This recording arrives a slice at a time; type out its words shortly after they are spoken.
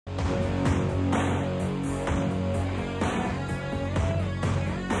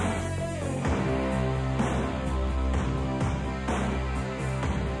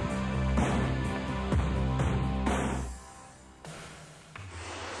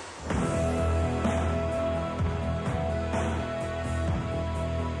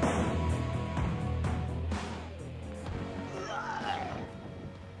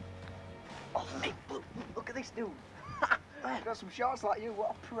do. I've got some shorts like you,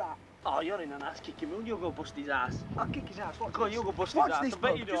 what a prat. Oh, you're in an ass-kicking mood. You'll go bust his ass. I'll kick his ass, watch Go on, this. you'll go bust Watch his ass. this, I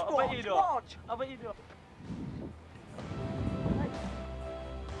bet you do. just I bet you do. watch. I bet you do.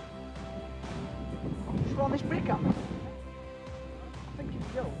 Just throw this brick at me. I think you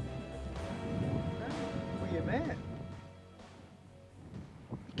do. Were you mate?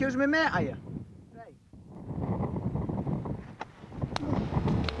 You accuse me mate, are you? Right.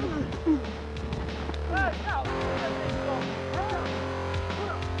 Hey, now!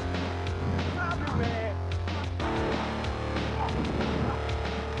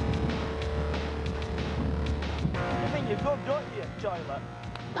 You think you're good, don't you, toilet?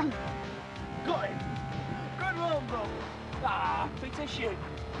 Got him. Good one, bro. Ah, piece of shit.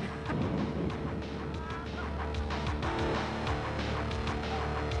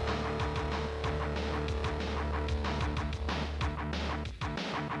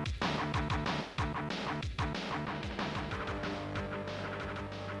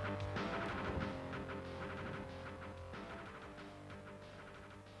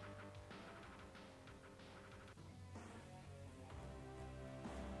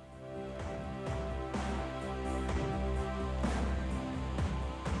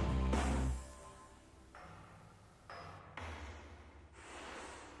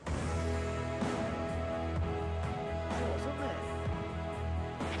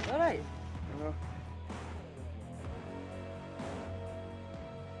 Alright.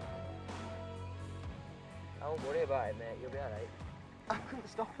 Don't worry about it, mate. You'll be alright. I couldn't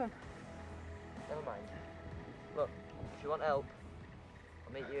stop him. Never mind. Look, if you want help,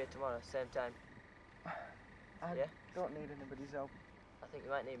 I'll meet you here tomorrow, same time. I Yeah? don't need anybody's help. I think you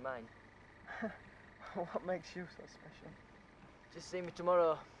might need mine. What makes you so special? Just see me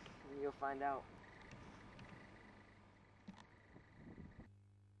tomorrow, and you'll find out.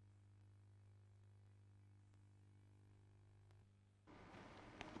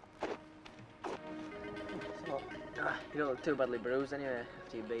 You don't look too badly bruised anyway,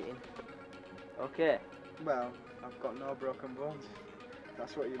 after your beating. Okay. Well, I've got no broken bones.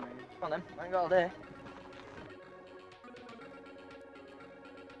 That's what you mean. Come on then, I ain't got all day.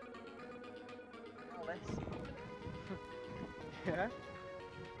 All this. Yeah?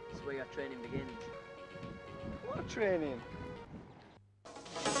 This is where your training begins. What training?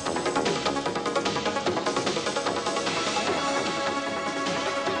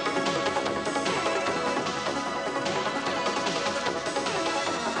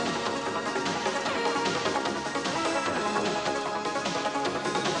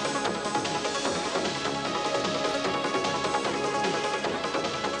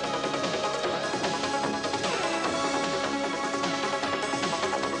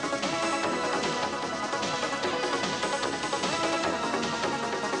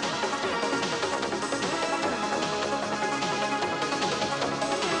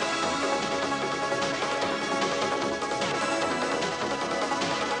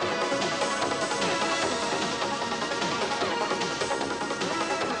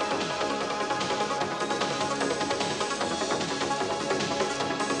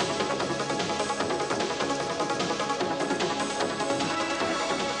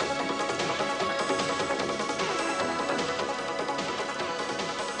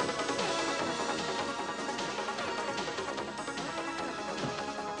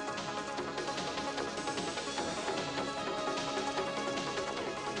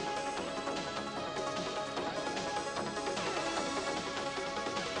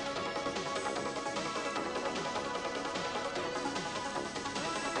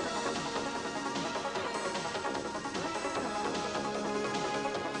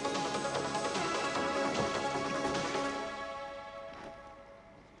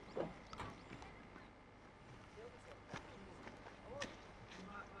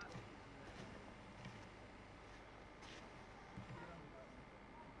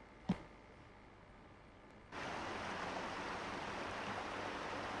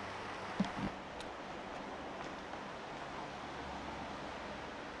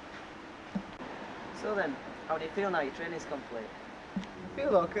 So then, how do you feel now your training's complete? I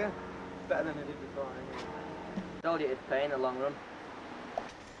feel okay. Better than I did before anyway. Told you it'd pay in the long run.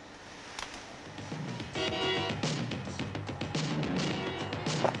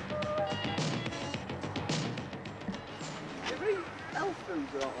 Do you eat health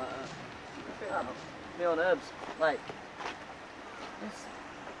foods or all like that? My own herbs. Like, Yes.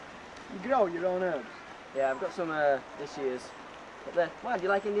 You grow your own herbs? yeah, I've got some this year's. Up there. Why, do you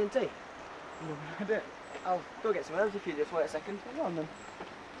like Indian tea? Never had it. I'll go get some herbs if you just wait a second. Go on then.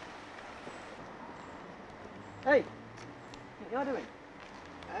 Hey! What you're doing?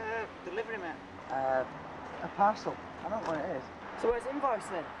 Delivery man. A parcel. I don't know what it is. So where's the invoice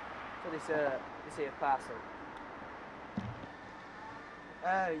then for this here parcel?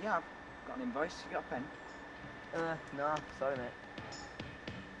 Yeah, I've got an invoice. You got a pen? No, sorry mate.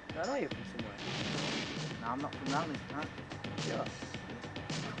 I know you're from somewhere. No, I'm not from round this time. Sure.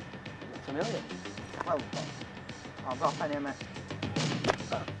 Familiar? Well, I've got a pen here, mate.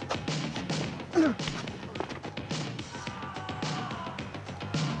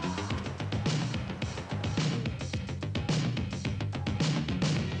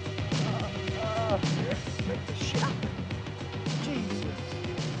 Shit. Jesus.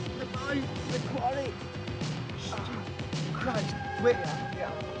 The mine, the quarry. Christ. Wait.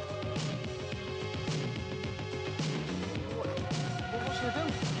 Yeah. What should I do?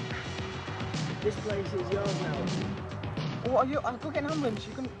 This place is yours now. Oh, are you? I'll go get an ambulance.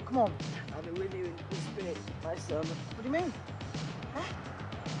 You can come on. I'll be with you in this spirit, my son. What do you mean? Huh?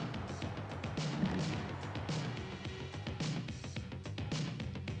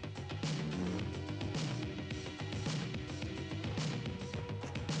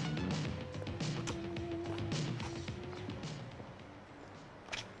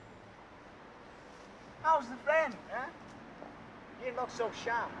 How's the friend, huh? You look so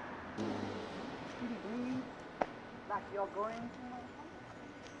sharp. Like you're going to...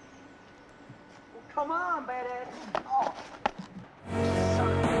 Well, come on, bedhead. Oh. Son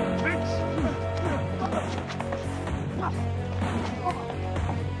of a bitch.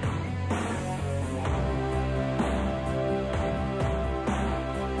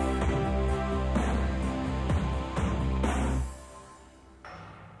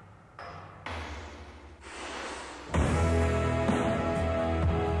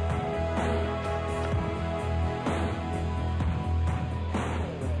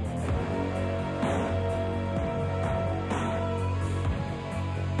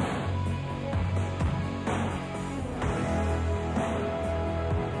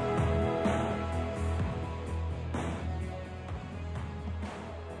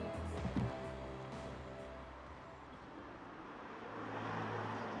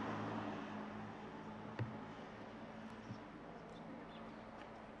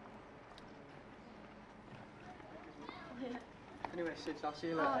 Anyway, sis, I'll see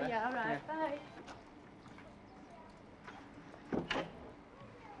you later. Oh, yeah, alright, bye.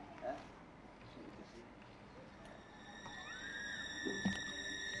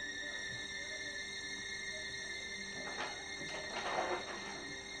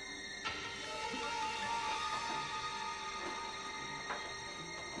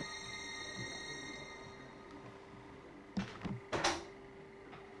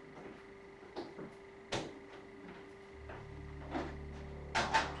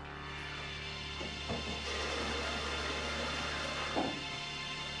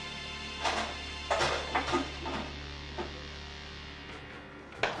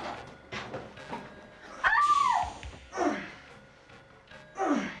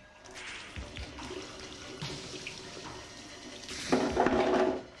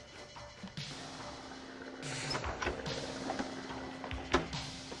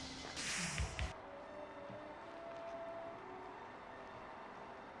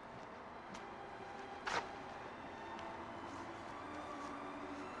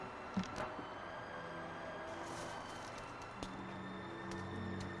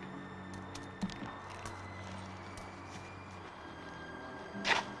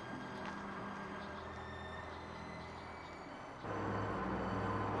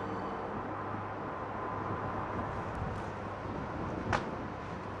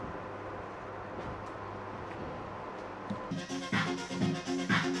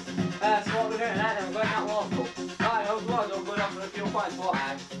 So what we're doing tonight then, we're going out local. Right, I was going on for a few pints of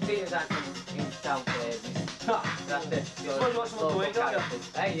water. Peter's acting in town today. That's it. Suppose you want someone to eat, don't you?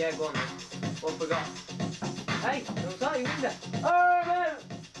 Hey, yeah, go on then. What forgot? Hey, don't tell you in there. Alright, mate.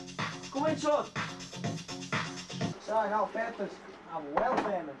 Come in, son. Sorry, no papers. I'm well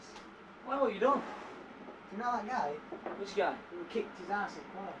famous. Well, what have you done? Do you know that guy? Which guy? Who kicked his ass at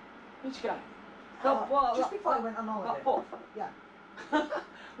play? Which guy? Just before he went on holiday. That puff? Yeah.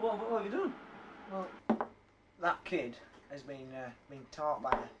 What have you done? Well, that kid has been taught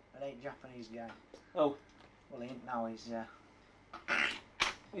by an 8 Japanese guy. Oh. Well, he ain't now. He's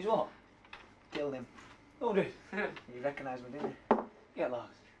He's what? killed him. Oh, dude. You recognise me, didn't you? Get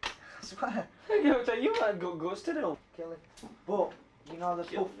lost. I swear. You might go ghosted him. Kill him. But you know the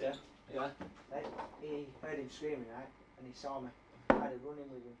puff. Yeah. Yeah. He heard him screaming, right? And he saw me. I had to run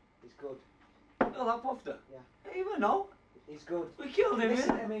in with him. He's good. Oh, that puffed. Yeah. Even know. He's good. We killed him.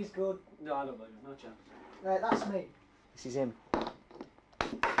 Listen to him. He's good. No, I don't believe him. No chance. Right, that's me. This is him.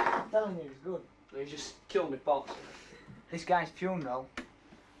 I'm telling you, he's good. He just killed me pots. This guy's funeral.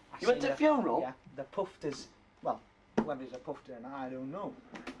 You went to a funeral? Yeah. The pufter's, well, whether it's a pufter or not, I don't know.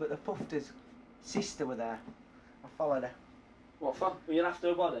 But the pufter's sister were there. I followed her. What for? Were you after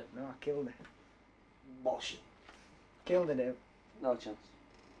a body? No, I killed her. Bullshit. Killed her, dude. No chance.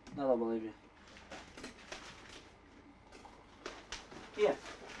 I don't believe you. Here.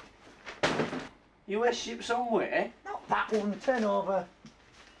 You ship somewhere? Not that one. Turn over.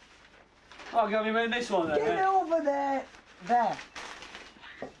 Oh, can we made this one then? Get over there. There.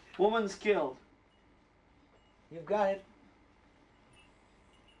 Woman's killed. You've got it.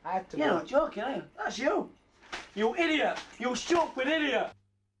 I had to. You're not joking, are you? That's you. You idiot. You stupid idiot.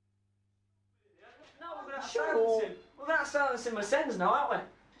 No, we're going to silence him. We're going to silence him with sentence now, aren't we?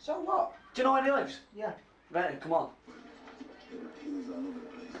 So what? Do you know where he lives? Yeah. Right then, come on.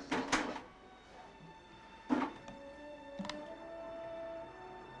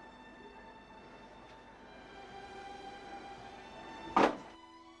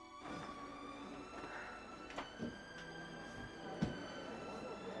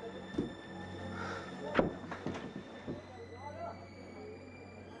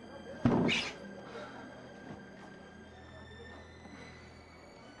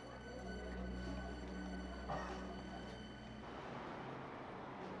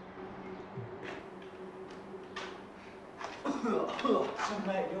 Some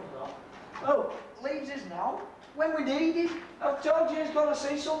mate you up. Oh, leaves us now. When we need him. I've told you he's got to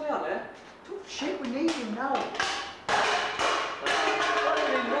see something on there. Tough shit, we need him now. What do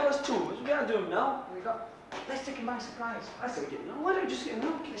you mean? Well, there's two of us. We can't do him now. We got. Let's take him by surprise. I said get him now. Why don't we just get him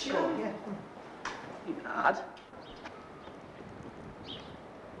now? Get you Sure, yeah. You mad?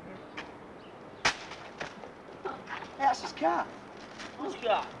 Hey, that's his car. Who's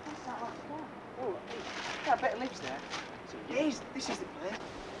got? That's that last car. Oh, yeah, I bet he lives there. Yeah, this is the place.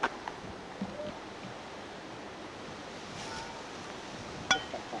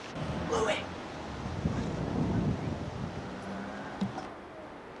 Louis!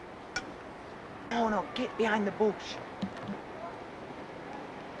 Oh no, get behind the bush.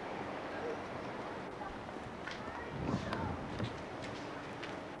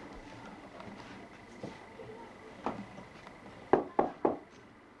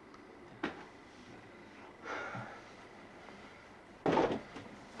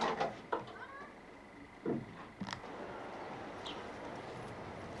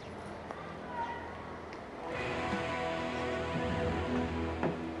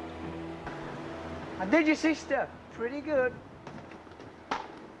 I did your sister. Pretty good.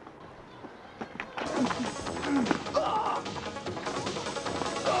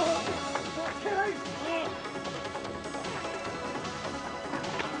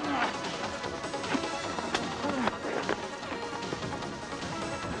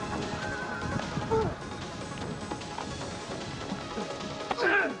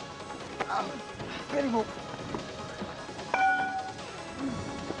 Get him up.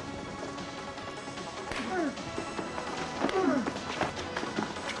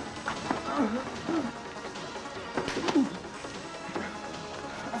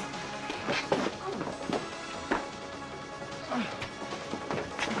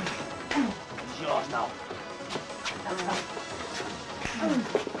 It's yours now.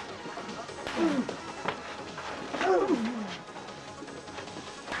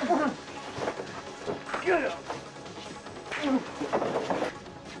 Get up.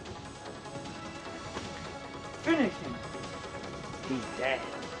 Finish him. He's dead.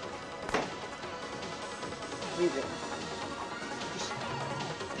 Leave it.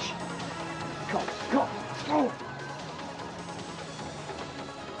 Go, go, go.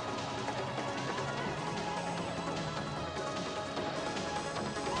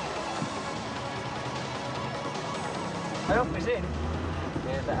 I hope he's in.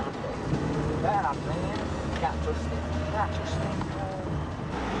 Yeah, better not be. Better not be, yeah. Can't trust him. Can't trust him.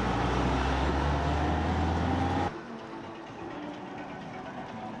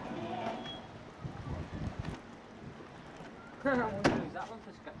 I'm going to use that one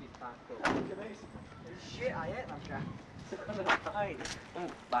for scrappy park up. Look at this. It's shit, I hate that guy. I hate it.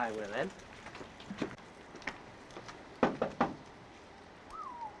 Bye, Will, then.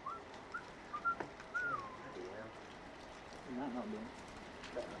 Might not be.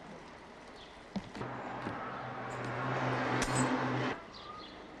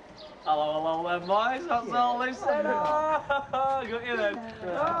 Hello, hello there, boys. That's Yeah. all they said. Oh, got you then.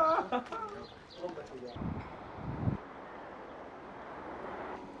 Yeah. Oh.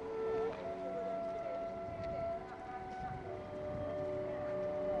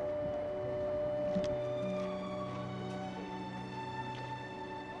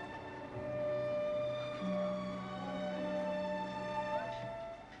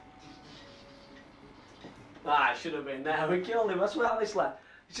 Ah, I should have been there. We killed him. I swear, honestly.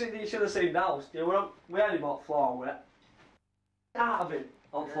 You should have seen Doust. Yeah, we had him on floor with it. Out of him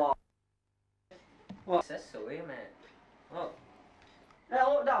on floor. What? It says so here, mate. Look. Yeah,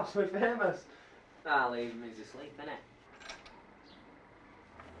 look, Doust, we're famous. Ah, leave him, he's asleep, innit?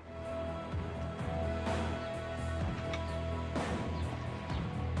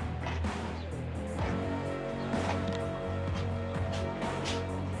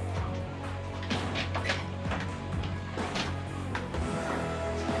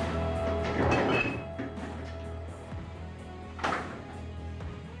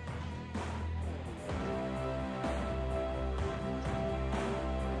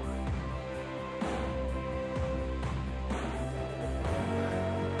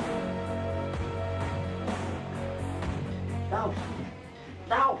 Doust!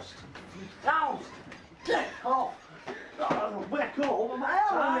 Doust! Doust! Get off! Oh, wake up!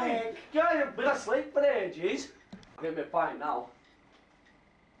 I'm awake! I've been asleep for ages. Give me a pint now.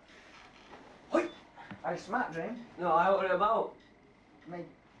 Hoi! I smart dream. No, I what about? Me.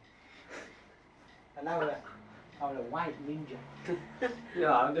 And I was a white ninja.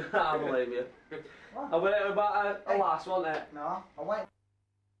 Yeah, I believe you. What? I went about a lass, wasn't it? No, a white.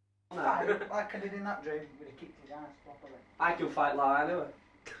 No. Like I did in that dream, would have kicked his ass properly. I can fight like anyway.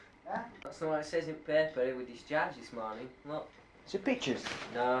 Yeah? That's not what it says in paper. He was discharged this morning. Look. Is it pictures?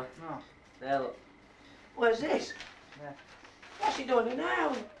 No. No. There, look. Where's this? Yeah. What's he doing now?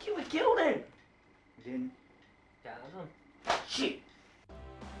 We killed him. He didn't. Yeah, that's on. Shit.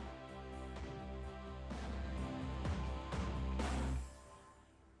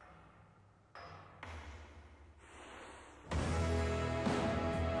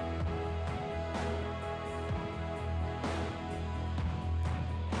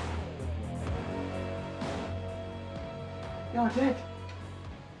 You're dead.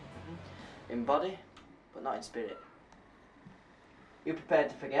 In body, but not in spirit. You prepared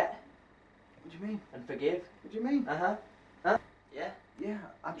to forget What do you mean? and forgive? What do you mean? Huh? Yeah? Yeah,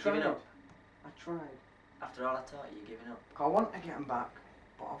 I You tried. giving up? I tried. After all I taught you, you're giving up. I want to get him back,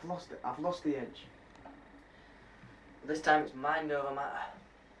 but I've lost it. I've lost the edge. This time it's mind over matter.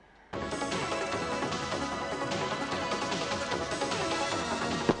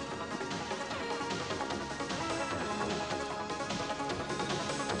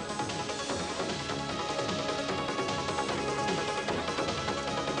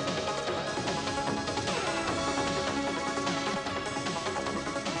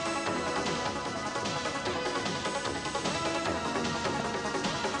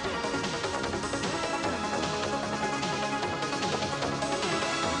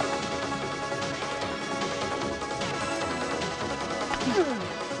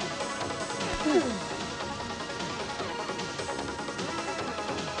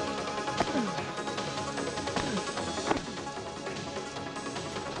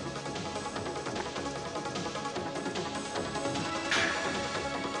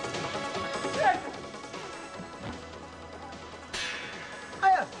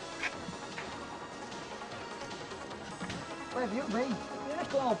 Where have you been? Yeah,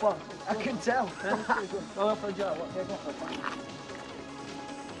 go on, boss. I can tell. Go on for a job. What? Go on for a pint.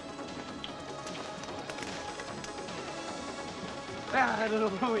 Yeah, I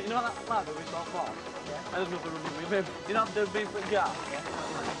don't know. You know that lad who we saw before? Yeah. I don't know if I remember him. You know the big foot jar? Yeah.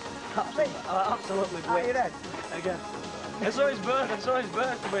 Absolutely Are you great. dead? Again. I saw his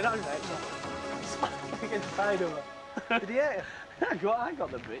bird coming out next. So smack tied over. Did he hit you? I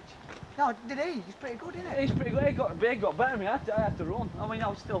got the bitch. No, did he? He's pretty good, isn't he? He's pretty good. He got better than me. I had to run. I mean, I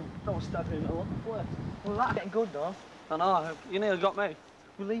was standing in a lot of place. Well, that's getting good, though. I know. You nearly got me.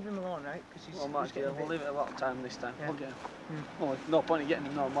 We'll leave him alone, right? Because he's, Well, he's Mark, getting yeah, a we'll bit... leave it a lot of time this time. Yeah. Okay. Well, no point in getting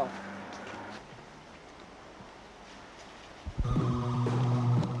him no more.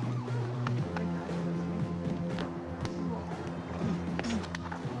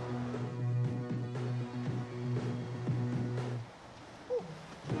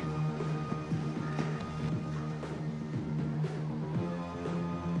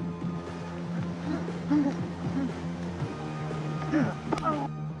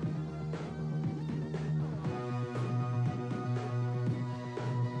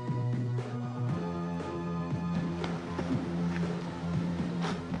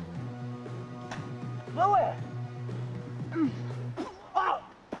 Louis! Oh!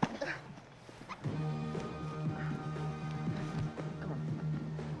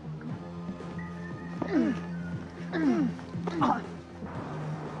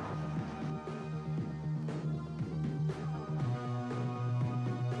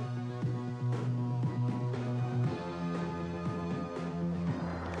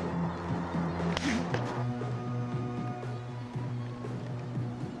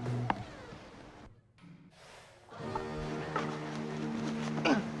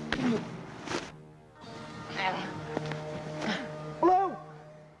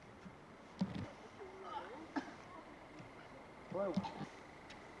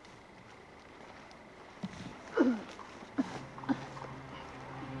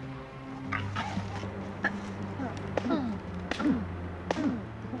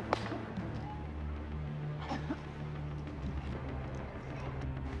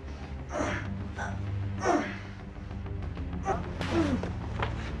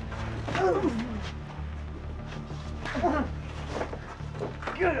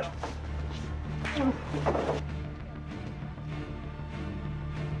 Get up!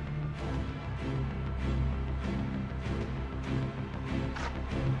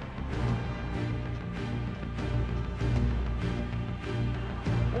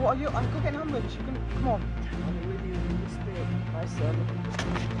 What are you? I'm cooking hamburgers. You can come on. I'm with you in this bit, my son.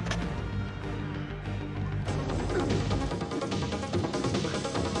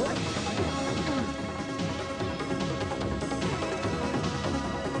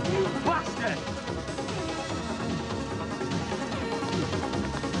 You bastard!